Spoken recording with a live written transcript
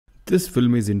This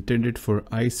film is intended for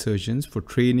eye surgeons for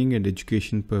training and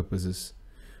education purposes.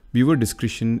 Viewer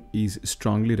discretion is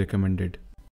strongly recommended.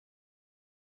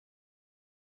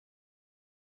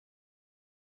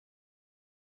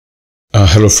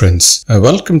 Hello friends,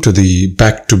 welcome to the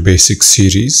Back to Basics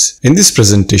series. In this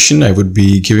presentation, I would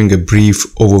be giving a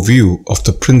brief overview of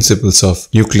the principles of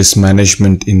nucleus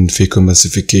management in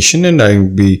Phacoemulsification, and I will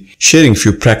be sharing a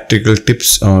few practical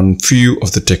tips on few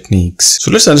of the techniques.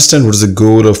 So let's understand what is the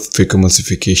goal of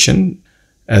Phacoemulsification.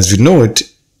 As we know it,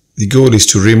 the goal is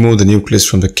to remove the nucleus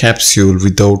from the capsule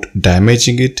without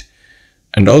damaging it,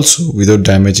 and also without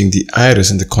damaging the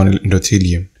iris and the corneal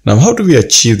endothelium. Now, how do we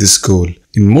achieve this goal?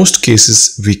 In most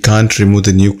cases, we can't remove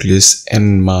the nucleus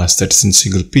en masse, that is in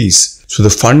single piece. So the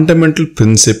fundamental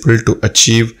principle to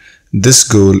achieve this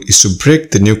goal is to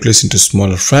break the nucleus into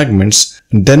smaller fragments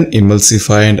and then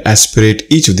emulsify and aspirate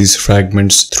each of these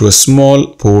fragments through a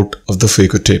small port of the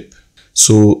phaco tip.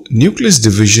 So nucleus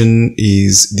division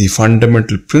is the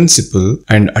fundamental principle,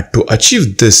 and to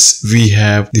achieve this, we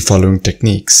have the following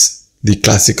techniques. The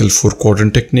classical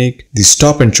 4-quadrant technique, the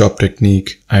stop and chop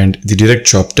technique, and the direct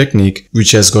chop technique, which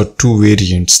has got two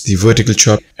variants, the vertical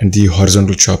chop and the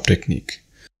horizontal chop technique.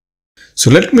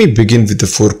 So let me begin with the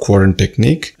 4-quadrant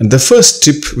technique. And the first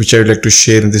tip which I would like to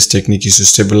share in this technique is to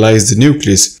stabilize the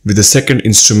nucleus with the second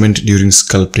instrument during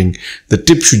sculpting. The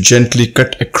tip should gently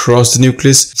cut across the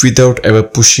nucleus without ever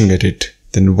pushing at it.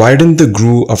 Then widen the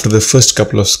groove after the first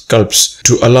couple of sculpts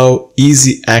to allow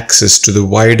easy access to the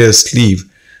wider sleeve,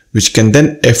 which can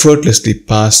then effortlessly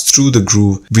pass through the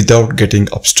groove without getting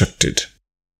obstructed.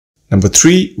 Number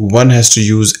 3, one has to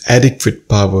use adequate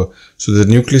power so the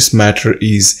nucleus matter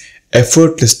is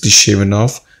effortlessly shaven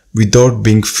off without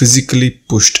being physically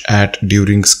pushed at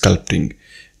during sculpting.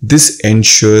 This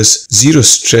ensures zero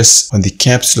stress on the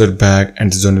capsular bag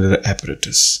and the zonular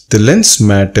apparatus. The lens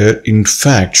matter, in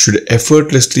fact, should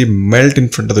effortlessly melt in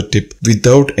front of the tip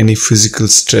without any physical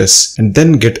stress and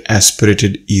then get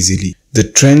aspirated easily. The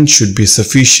trench should be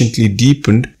sufficiently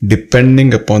deepened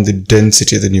depending upon the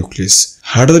density of the nucleus.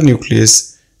 Harder the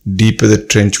nucleus, deeper the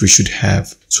trench we should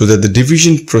have, so that the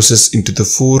division process into the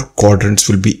 4 quadrants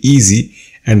will be easy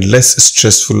and less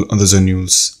stressful on the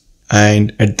zonules.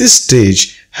 And at this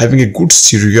stage, having a good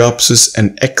stereopsis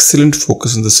and excellent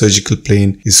focus on the surgical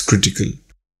plane is critical.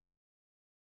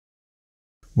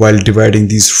 While dividing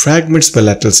these fragments by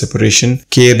lateral separation,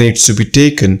 care needs to be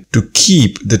taken to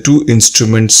keep the two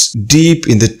instruments deep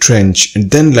in the trench and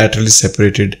then laterally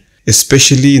separated,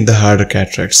 especially in the harder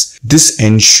cataracts. This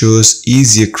ensures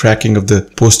easier cracking of the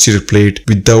posterior plate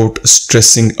without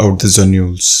stressing out the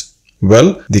zonules.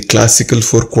 Well, the classical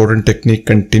 4-quadrant technique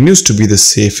continues to be the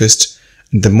safest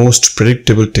and the most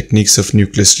predictable techniques of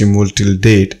nucleus removal till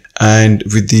date, and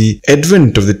with the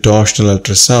advent of the torsional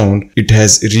ultrasound, it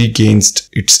has regained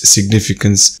its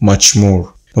significance much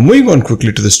more. Now, moving on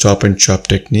quickly to the stop and chop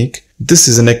technique. This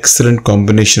is an excellent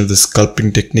combination of the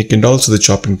sculpting technique and also the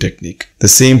chopping technique. The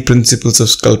same principles of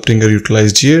sculpting are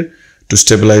utilized here. To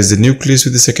stabilize the nucleus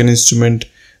with the second instrument,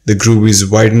 the groove is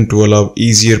widened to allow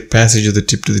easier passage of the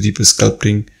tip to the deeper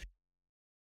sculpting.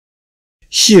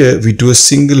 Here we do a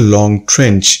single long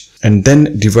trench and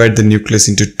then divide the nucleus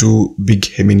into 2 big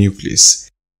heminucleus.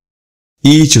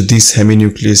 Each of these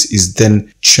heminucleus is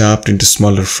then chopped into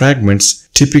smaller fragments,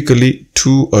 typically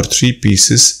 2 or 3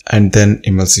 pieces, and then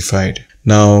emulsified.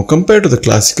 Now, compared to the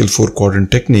classical 4-quadrant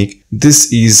technique,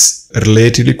 this is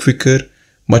relatively quicker,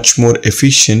 much more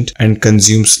efficient, and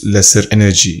consumes lesser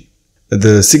energy.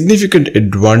 The significant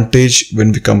advantage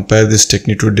when we compare this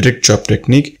technique to a direct chop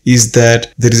technique is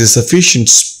that there is a sufficient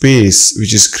space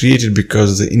which is created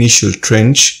because of the initial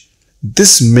trench.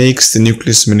 This makes the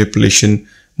nucleus manipulation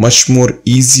much more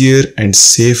easier and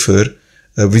safer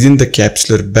within the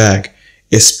capsular bag,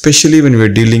 especially when we are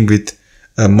dealing with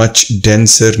a much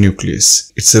denser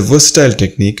nucleus. It's a versatile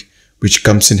technique which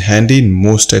comes in handy in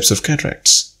most types of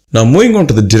cataracts. Now, moving on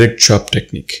to the direct chop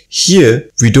technique. Here,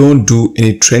 we don't do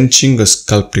any trenching or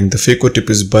sculpting. The phaco tip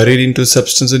is buried into the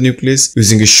substance of the nucleus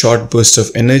using a short burst of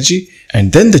energy,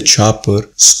 and then the chopper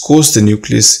scores the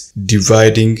nucleus,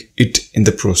 dividing it in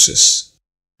the process.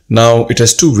 Now, it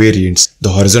has two variants,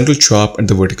 the horizontal chop and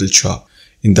the vertical chop.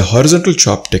 In the horizontal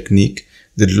chop technique,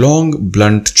 the long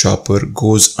blunt chopper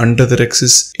goes under the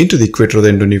rhexis into the equator of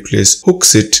the endonucleus,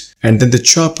 hooks it, and then the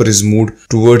chopper is moved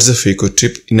towards the phaco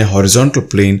tip in a horizontal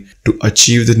plane to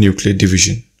achieve the nuclear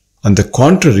division. On the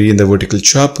contrary, in the vertical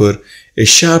chopper, a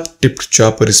sharp-tipped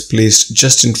chopper is placed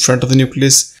just in front of the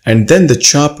nucleus, and then the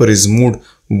chopper is moved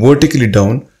vertically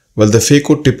down while the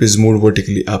phaco tip is moved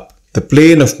vertically up. The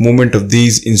plane of movement of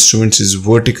these instruments is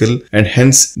vertical, and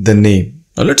hence the name.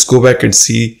 Now let's go back and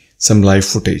see some live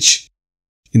footage.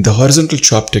 In the horizontal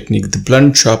chop technique, the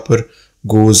blunt chopper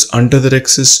goes under the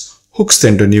rexus, hooks the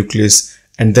endonucleus,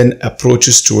 and then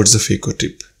approaches towards the phaco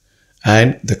tip.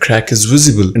 And the crack is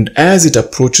visible, and as it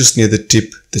approaches near the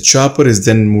tip, the chopper is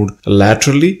then moved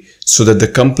laterally so that the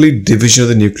complete division of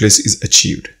the nucleus is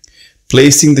achieved.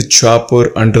 Placing the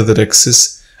chopper under the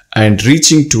rexus and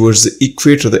reaching towards the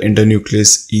equator of the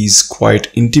endonucleus is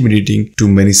quite intimidating to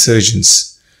many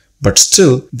surgeons. But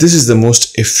still, this is the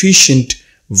most efficient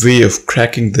way of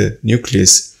cracking the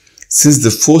nucleus, since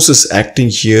the forces acting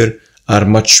here are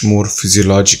much more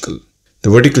physiological. The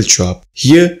vertical chop.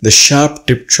 Here, the sharp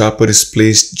tip chopper is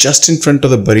placed just in front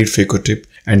of the buried phaco tip,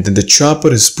 and then the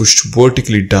chopper is pushed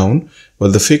vertically down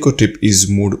while the phaco tip is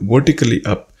moved vertically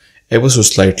up ever so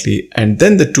slightly, and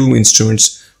then the two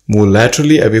instruments move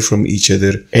laterally away from each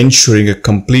other, ensuring a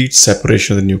complete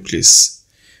separation of the nucleus.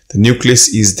 The nucleus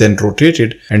is then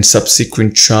rotated and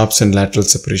subsequent chops and lateral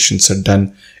separations are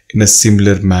done in a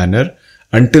similar manner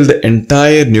until the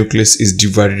entire nucleus is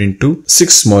divided into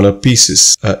 6 smaller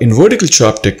pieces. In vertical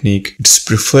chop technique, it's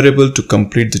preferable to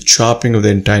complete the chopping of the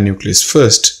entire nucleus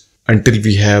first until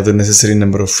we have the necessary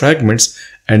number of fragments,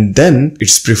 and then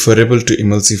it's preferable to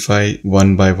emulsify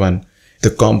one by one.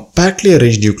 The compactly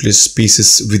arranged nucleus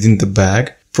pieces within the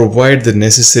bag provide the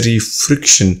necessary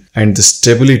friction and the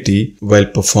stability while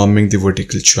performing the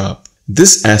vertical chop.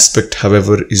 This aspect,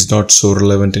 however, is not so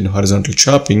relevant in horizontal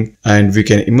chopping, and we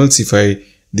can emulsify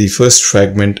the first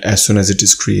fragment as soon as it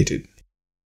is created.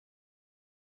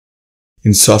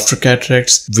 In softer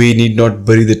cataracts, we need not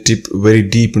bury the tip very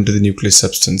deep into the nucleus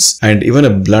substance, and even a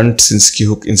blunt Sinskey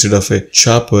hook instead of a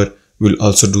chopper will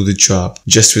also do the job.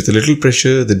 Just with a little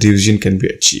pressure, the division can be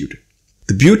achieved.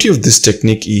 The beauty of this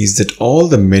technique is that all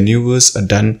the maneuvers are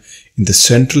done in the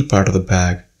central part of the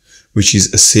bag, which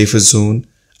is a safer zone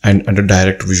and under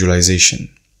direct visualization.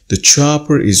 The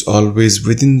chopper is always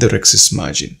within the rexus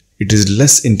margin. It is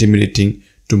less intimidating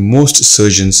to most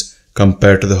surgeons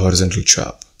compared to the horizontal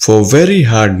chop. For very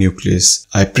hard nucleus,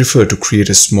 I prefer to create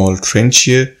a small trench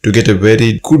here to get a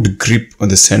very good grip on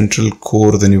the central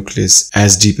core of the nucleus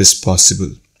as deep as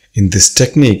possible. In this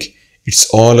technique, it's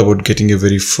all about getting a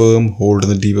very firm hold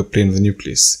on the deeper plane of the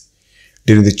nucleus.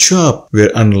 During the chop, we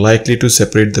are unlikely to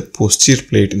separate the posterior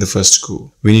plate in the first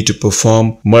go. We need to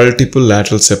perform multiple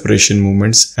lateral separation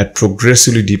movements at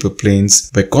progressively deeper planes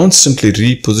by constantly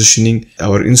repositioning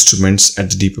our instruments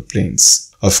at the deeper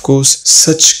planes. Of course,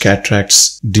 such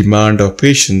cataracts demand our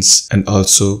patience and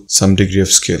also some degree of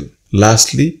skill.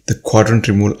 Lastly, the quadrant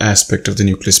removal aspect of the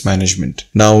nucleus management.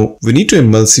 Now, we need to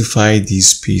emulsify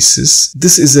these pieces.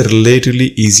 This is a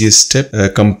relatively easier step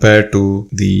compared to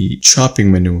the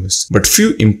chopping maneuvers. But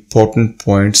few important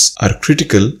points are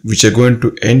critical which are going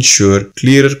to ensure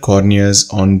clearer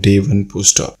corneas on day 1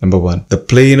 post-op. Number 1, the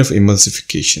plane of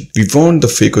emulsification. We want the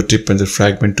phaco tip and the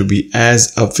fragment to be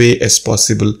as away as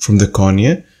possible from the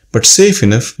cornea, but safe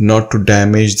enough not to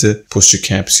damage the posterior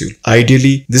capsule.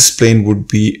 Ideally, this plane would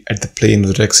be at the plane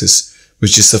of the rexus,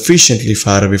 which is sufficiently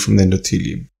far away from the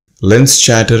endothelium. Lens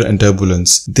chatter and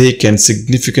turbulence, they can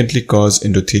significantly cause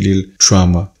endothelial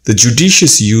trauma. The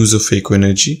judicious use of phaco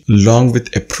energy, along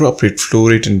with appropriate flow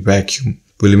rate and vacuum,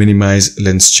 will minimize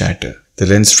lens chatter. The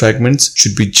lens fragments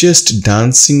should be just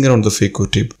dancing around the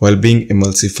phaco tip while being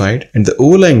emulsified, and the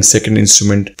overlying second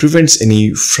instrument prevents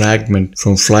any fragment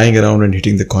from flying around and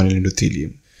hitting the corneal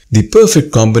endothelium. The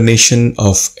perfect combination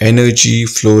of energy,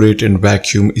 flow rate and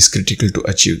vacuum is critical to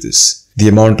achieve this. The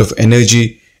amount of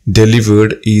energy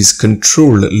delivered is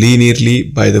controlled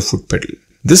linearly by the foot pedal.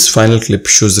 This final clip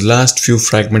shows the last few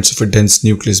fragments of a dense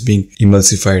nucleus being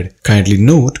emulsified. Kindly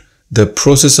note, the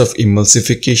process of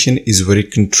emulsification is very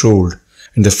controlled,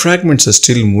 and the fragments are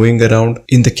still moving around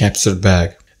in the capsular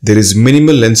bag. There is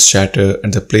minimal lens chatter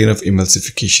and the plane of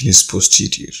emulsification is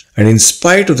posterior. And in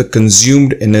spite of the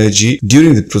consumed energy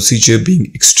during the procedure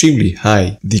being extremely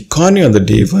high, the cornea on the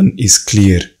day 1 is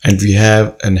clear and we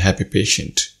have an happy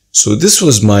patient. So this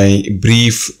was my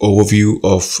brief overview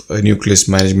of nucleus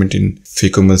management in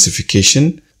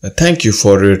phacoemulsification. Thank you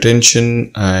for your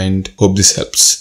attention and hope this helps.